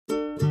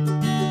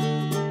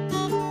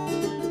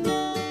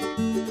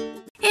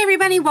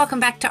everybody, welcome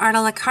back to Art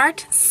a la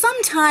Carte.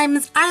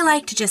 Sometimes I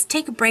like to just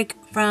take a break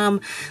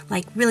from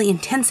like really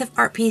intensive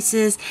art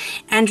pieces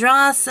and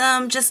draw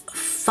some just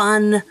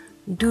fun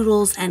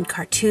doodles and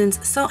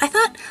cartoons. So I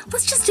thought,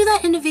 let's just do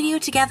that in a video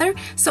together.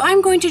 So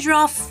I'm going to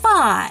draw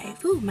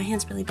 5, ooh, my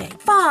hand's really big,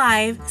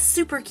 5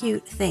 super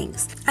cute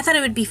things. I thought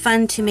it would be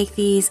fun to make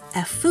these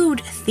a food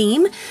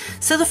theme.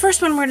 So the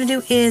first one we're going to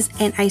do is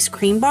an ice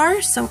cream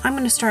bar. So I'm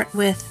going to start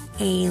with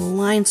a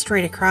line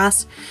straight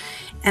across,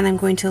 and I'm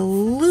going to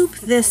loop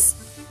this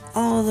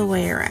all the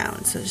way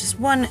around. So it's just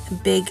one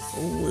big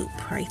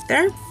loop right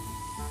there.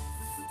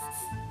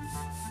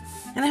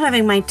 And I'm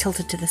having mine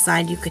tilted to the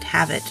side. You could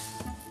have it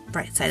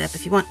right side up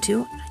if you want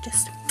to. I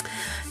just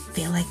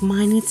feel like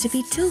mine needs to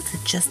be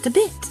tilted just a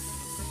bit.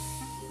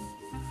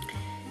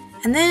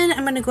 And then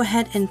I'm going to go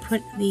ahead and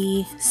put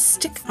the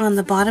stick on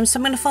the bottom. So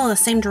I'm going to follow the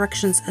same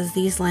directions as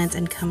these lines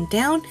and come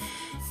down,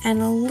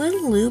 and a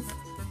little loop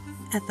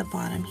at the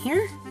bottom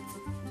here.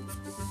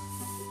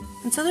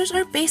 And so there's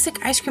our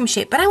basic ice cream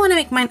shape, but I want to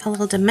make mine a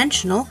little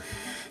dimensional.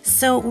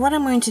 So what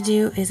I'm going to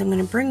do is I'm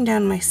going to bring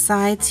down my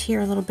sides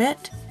here a little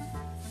bit.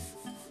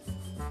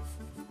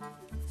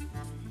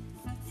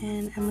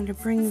 And I'm going to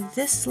bring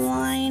this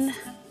line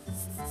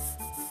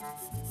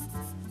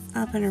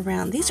up and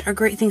around. These are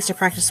great things to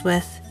practice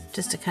with,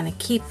 just to kind of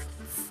keep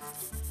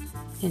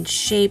in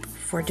shape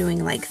for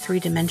doing like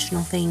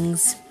 3-dimensional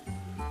things.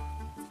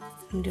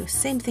 I'm going to do the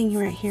same thing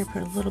right here,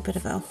 put a little bit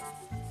of a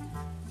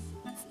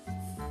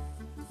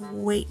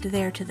weight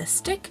there to the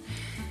stick,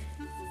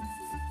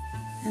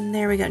 and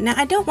there we go. Now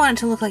I don't want it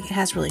to look like it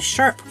has really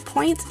sharp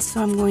points,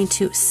 so I'm going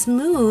to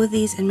smooth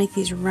these and make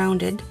these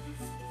rounded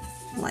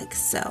like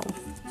so.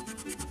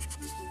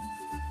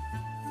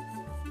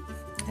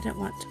 I don't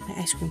want my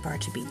ice cream bar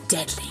to be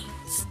deadly.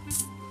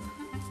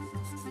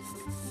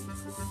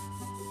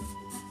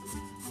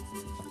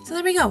 So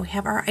there we go, we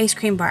have our ice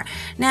cream bar.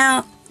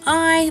 Now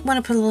I want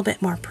to put a little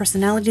bit more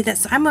personality to that,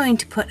 so I'm going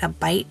to put a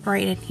bite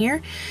right in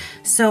here.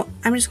 So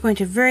I'm just going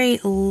to very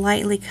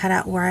lightly cut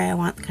out where I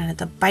want kind of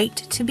the bite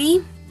to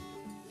be.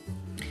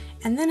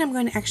 And then I'm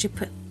going to actually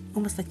put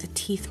almost like the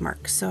teeth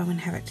marks. So I'm going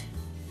to have it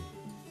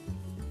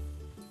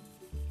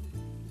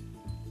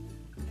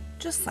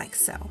just like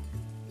so.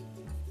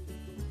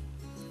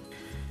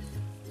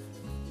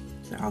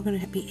 They're all going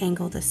to be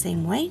angled the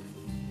same way.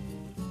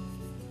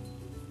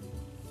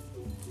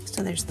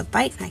 So there's the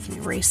bite, and I can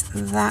erase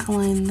that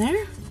line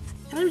there.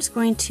 And I'm just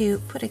going to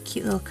put a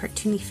cute little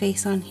cartoony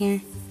face on here.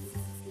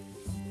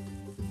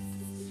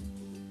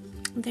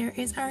 There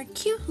is our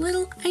cute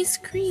little ice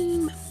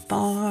cream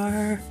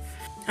bar.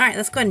 Alright,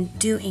 let's go ahead and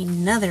do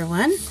another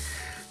one.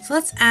 So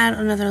let's add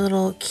another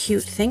little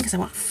cute thing, because I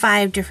want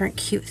 5 different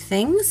cute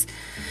things.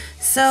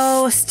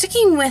 So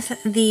sticking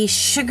with the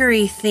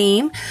sugary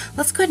theme,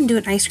 let's go ahead and do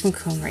an ice cream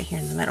cone right here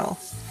in the middle.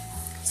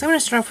 So I'm going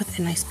to start off with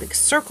a nice big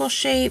circle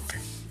shape.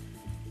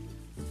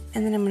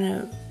 And then I'm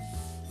going to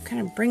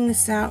kind of bring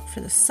this out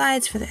for the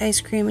sides for the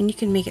ice cream, and you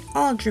can make it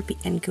all drippy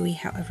and gooey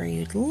however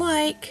you'd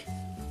like.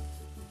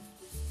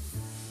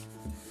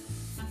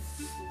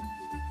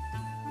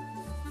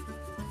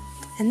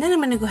 And then I'm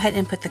going to go ahead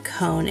and put the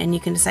cone, and you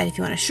can decide if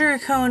you want a sugar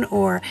cone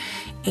or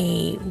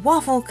a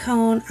waffle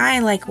cone. I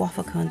like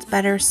waffle cones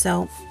better,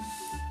 so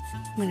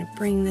I'm going to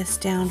bring this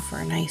down for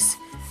a nice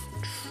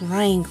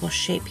triangle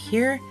shape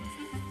here.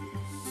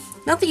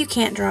 Not that you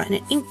can't draw in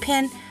an ink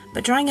pen,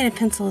 but drawing in a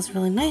pencil is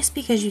really nice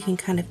because you can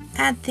kind of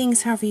add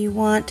things however you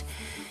want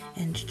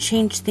and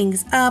change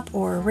things up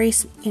or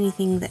erase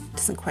anything that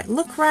doesn't quite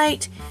look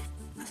right.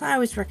 So I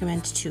always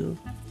recommend to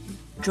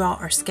draw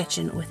or sketch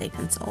in with a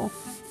pencil.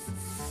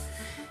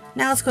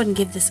 Now let's go ahead and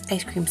give this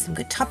ice cream some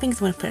good toppings. I'm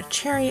going to put a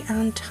cherry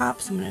on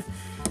top, so I'm going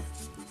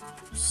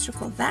to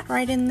circle that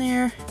right in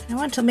there. I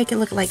want to make it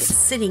look like it's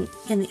sitting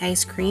in the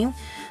ice cream,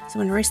 so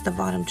I'm going to erase the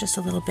bottom just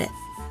a little bit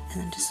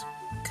and then just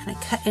kind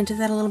of cut into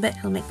that a little bit.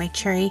 It'll make my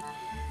cherry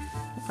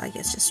look like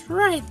it's just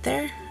right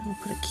there. We'll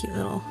put a cute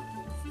little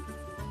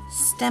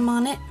stem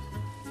on it,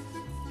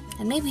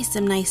 and maybe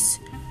some nice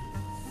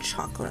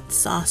chocolate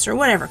sauce or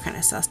whatever kind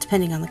of sauce,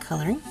 depending on the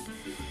coloring.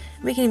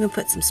 We can even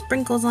put some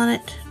sprinkles on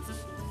it.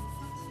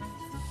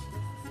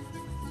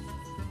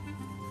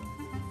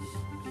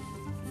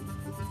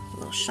 A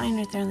little shine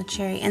right there on the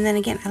cherry. And then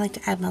again, I like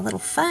to add my little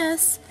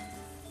fuzz.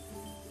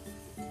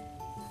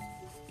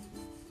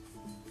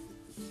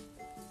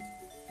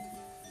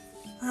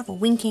 I'll have a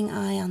winking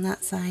eye on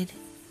that side.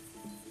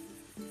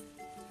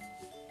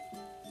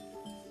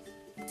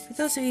 For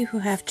those of you who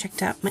have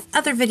checked out my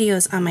other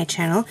videos on my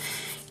channel,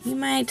 you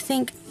might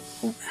think,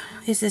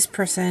 is this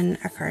person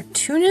a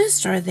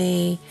cartoonist, or are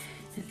they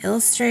an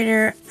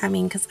illustrator? I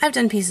mean, because I've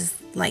done pieces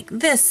like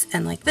this,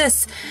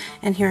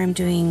 and here I'm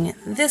doing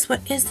this.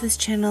 What is this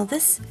channel?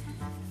 This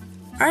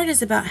art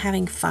is about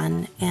having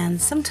fun,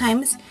 and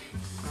sometimes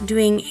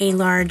doing a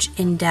large,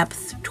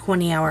 in-depth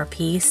 20-hour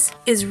piece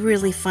is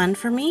really fun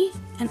for me,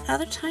 and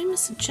other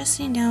times just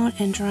sitting down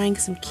and drawing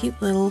some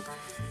cute little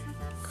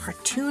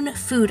cartoon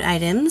food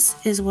items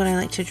is what I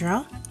like to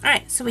draw.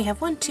 Alright, so we have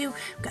 1, 2,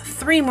 we've got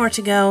 3 more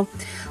to go.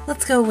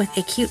 Let's go with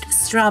a cute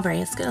strawberry.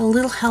 Let's get a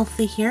little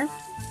healthy here.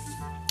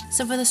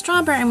 So for the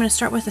strawberry, I'm going to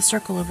start with a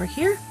circle over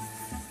here.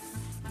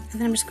 And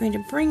then I'm just going to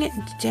bring it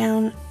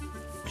down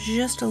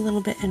just a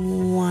little bit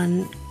in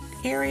one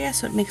area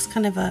so it makes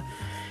kind of a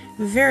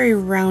very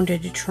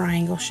rounded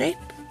triangle shape.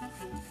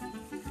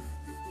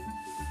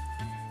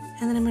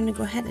 And then I'm going to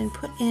go ahead and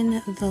put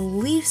in the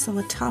leaves on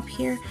the top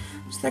here.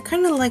 So they're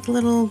kind of like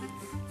little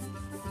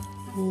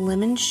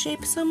lemon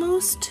shapes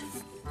almost.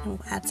 And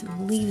we'll add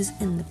some leaves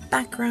in the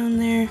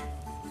background there.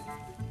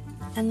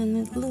 And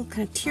then the little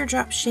kind of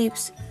teardrop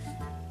shapes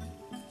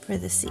for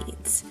the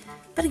seeds.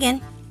 But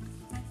again,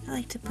 I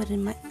like to put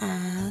in my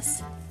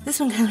eyes. This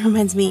one kind of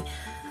reminds me,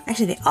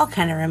 actually they all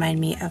kind of remind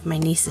me of my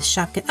niece's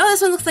Shopkins. Oh,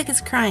 this one looks like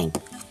it's crying.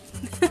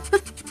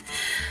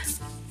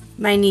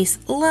 My niece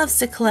loves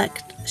to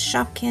collect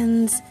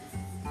Shopkins.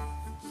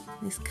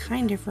 These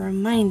kind of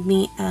remind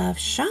me of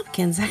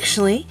Shopkins,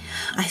 actually.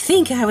 I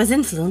think I was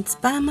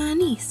influenced by my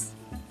niece.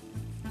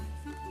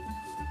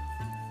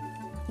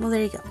 Well,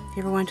 there you go. If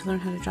you ever want to learn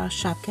how to draw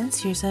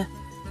Shopkins, here's a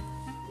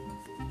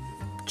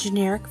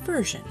generic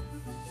version.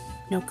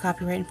 No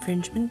copyright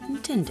infringement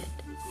intended.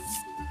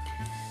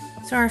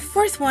 So our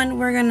fourth one,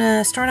 we're going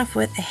to start off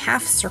with a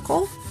half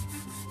circle.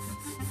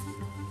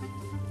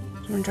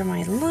 I'm going to draw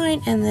my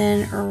line and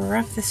then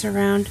wrap this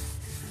around.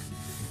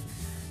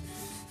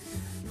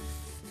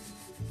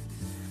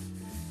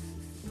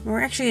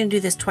 We're actually going to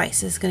do this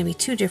twice. This is going to be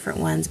two different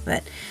ones,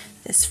 but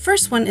this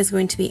first one is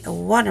going to be a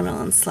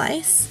watermelon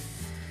slice.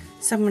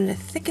 So I'm going to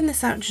thicken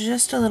this out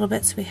just a little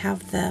bit so we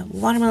have the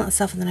watermelon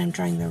itself, and then I'm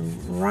drawing the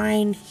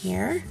rind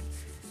here.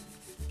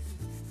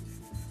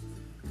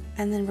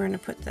 And then we're going to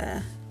put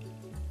the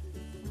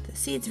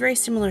seeds, very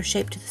similar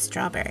shape to the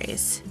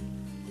strawberries.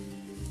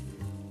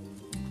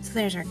 So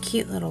there's our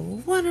cute little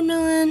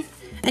watermelon.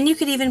 And you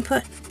could even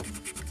put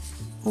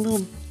a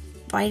little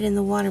bite in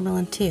the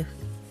watermelon too.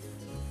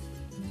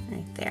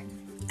 Right there.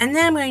 And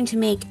then I'm going to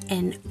make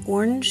an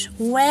orange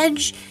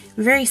wedge,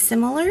 very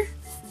similar.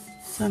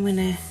 So I'm going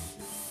to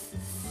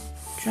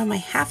draw my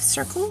half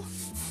circle.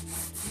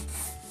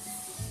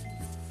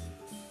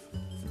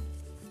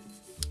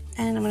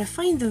 And I'm going to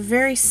find the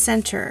very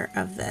center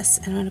of this,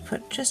 and I'm going to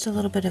put just a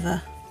little bit of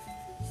a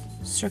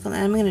circle,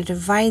 and I'm going to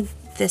divide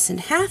this in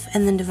half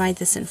and then divide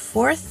this in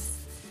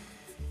fourth.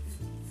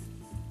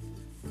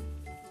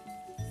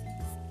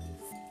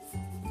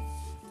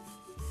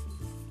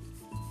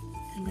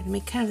 I'm going to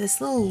make kind of this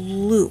little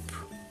loop,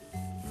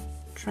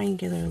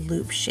 triangular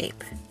loop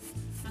shape.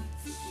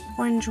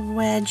 Orange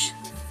wedge.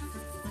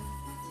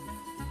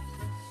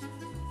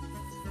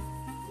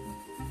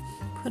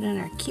 Put in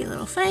our cute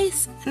little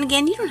face. And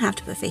again, you don't have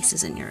to put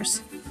faces in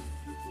yours.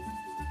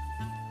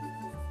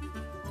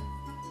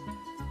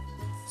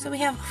 So we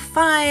have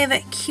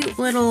 5 cute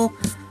little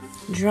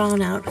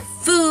drawn out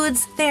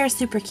foods. They're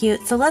super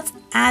cute. So let's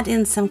add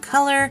in some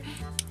color.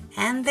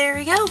 And there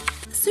we go.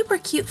 Super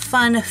cute,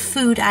 fun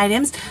food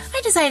items.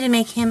 I decided to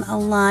make him a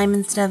lime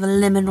instead of a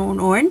lemon or an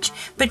orange,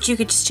 but you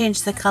could just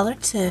change the color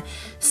to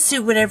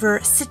suit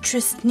whatever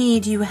citrus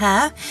need you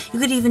have. You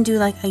could even do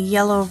like a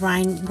yellow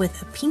rind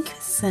with a pink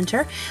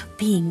center,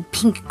 being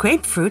pink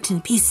grapefruit,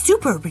 and be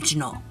super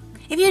original.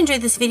 If you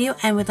enjoyed this video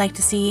and would like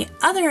to see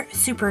other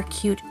super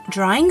cute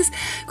drawings,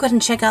 go ahead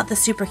and check out the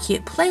super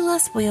cute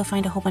playlist where you'll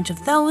find a whole bunch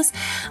of those.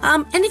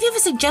 And if you have a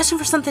suggestion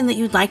for something that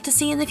you'd like to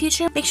see in the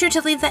future, make sure to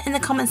leave that in the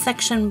comment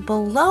section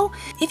below.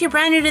 If you're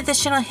brand new to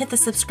this channel, hit the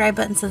subscribe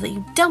button so that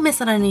you don't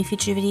miss out on any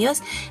future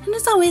videos. And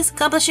as always,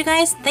 God bless you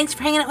guys. Thanks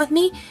for hanging out with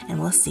me, and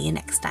we'll see you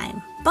next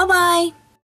time. Bye-bye!